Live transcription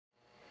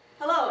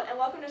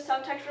welcome to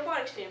Celt-X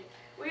Robotics team.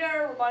 We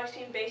are a robotics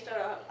team based at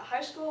a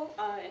high school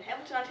in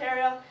Hamilton,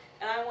 Ontario,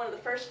 and I'm one of the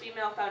first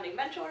female founding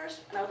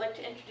mentors, and I would like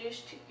to introduce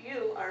to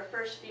you our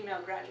first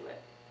female graduate.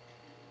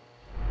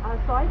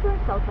 So I joined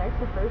Celt-X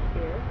the first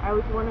year. I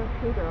was one of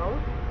two girls,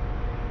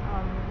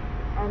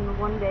 and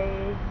one day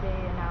they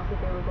announced that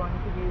they were going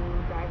to do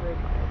driver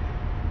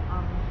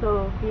robotics.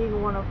 So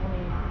being one of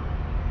only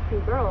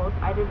two girls,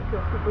 I didn't feel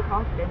super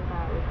confident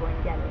that I was going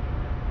to get it.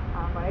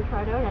 But I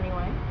tried out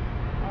anyway,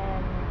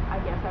 and I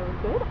guess I was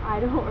good.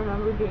 I don't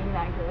remember being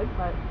that good,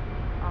 but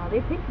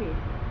they picked me,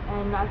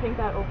 and I think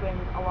that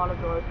opened a lot of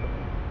doors for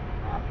me.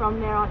 From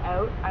there on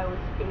out, I was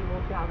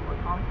able to have more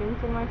confidence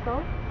in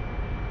myself,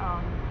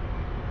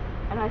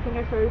 and I think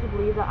I started to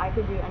believe that I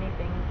could do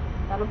anything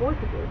that a boy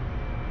could do.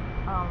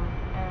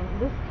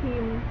 And this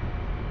team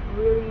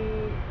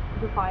really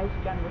defies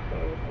gender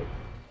stereotypes.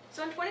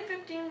 So in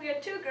 2015 we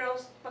had two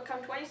girls, but come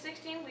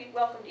 2016 we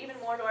welcomed even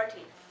more to our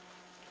team.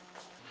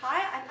 Hi,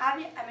 I'm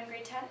Abby. I'm in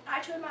grade 10.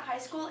 I joined my high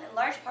school in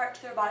large part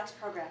to the robotics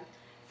program.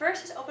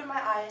 First has opened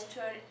my eyes to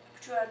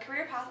a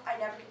career path I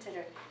never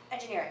considered,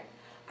 engineering.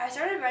 I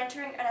started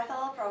mentoring an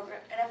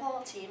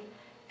FLL team,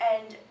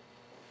 and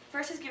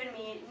first has given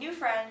me new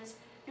friends,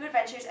 new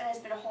adventures, and has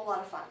been a whole lot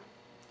of fun.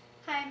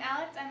 Hi, I'm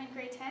Alex. I'm in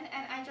grade 10,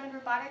 and I joined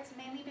robotics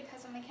mainly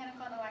because of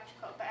mechanical and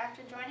electrical, but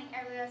after joining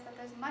I realized that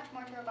there's much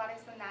more to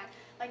robotics than that,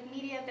 like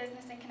media,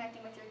 business, and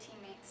connecting with your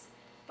teammates.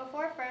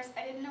 Before first,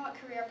 I didn't know what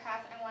career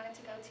path I wanted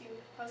to go to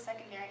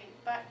post-secondary,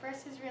 but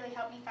first has really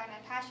helped me find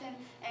my passion,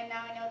 and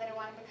now I know that I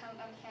want to become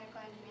a mechanical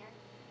engineer.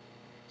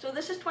 So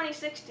this is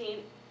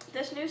 2016.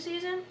 This new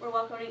season, we're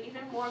welcoming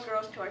even more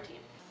girls to our team.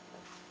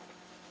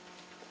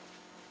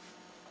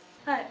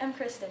 Hi, I'm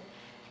Kristen.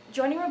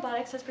 Joining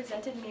robotics has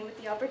presented me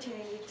with the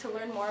opportunity to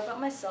learn more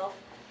about myself,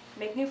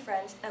 make new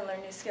friends, and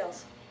learn new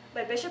skills.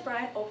 By Bishop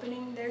Bryant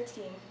opening their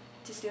team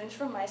to students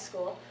from my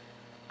school,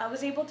 I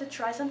was able to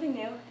try something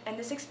new, and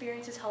this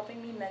experience is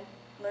helping me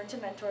learn to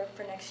mentor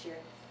for next year.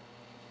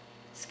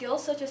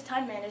 Skills such as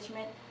time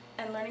management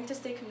and learning to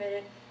stay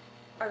committed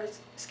are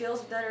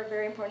skills that are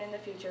very important in the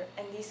future,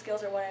 and these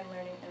skills are what I'm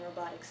learning in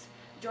robotics.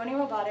 Joining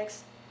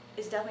robotics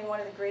is definitely one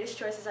of the greatest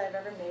choices I've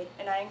ever made,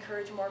 and I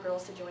encourage more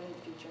girls to join in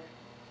the future.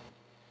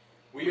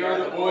 We are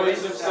the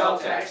boys of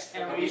Celt-X,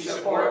 and we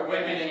support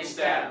women in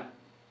STEM.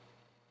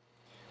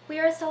 We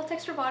are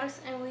Celt-X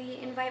Robotics, and we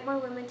invite more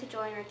women to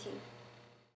join our team.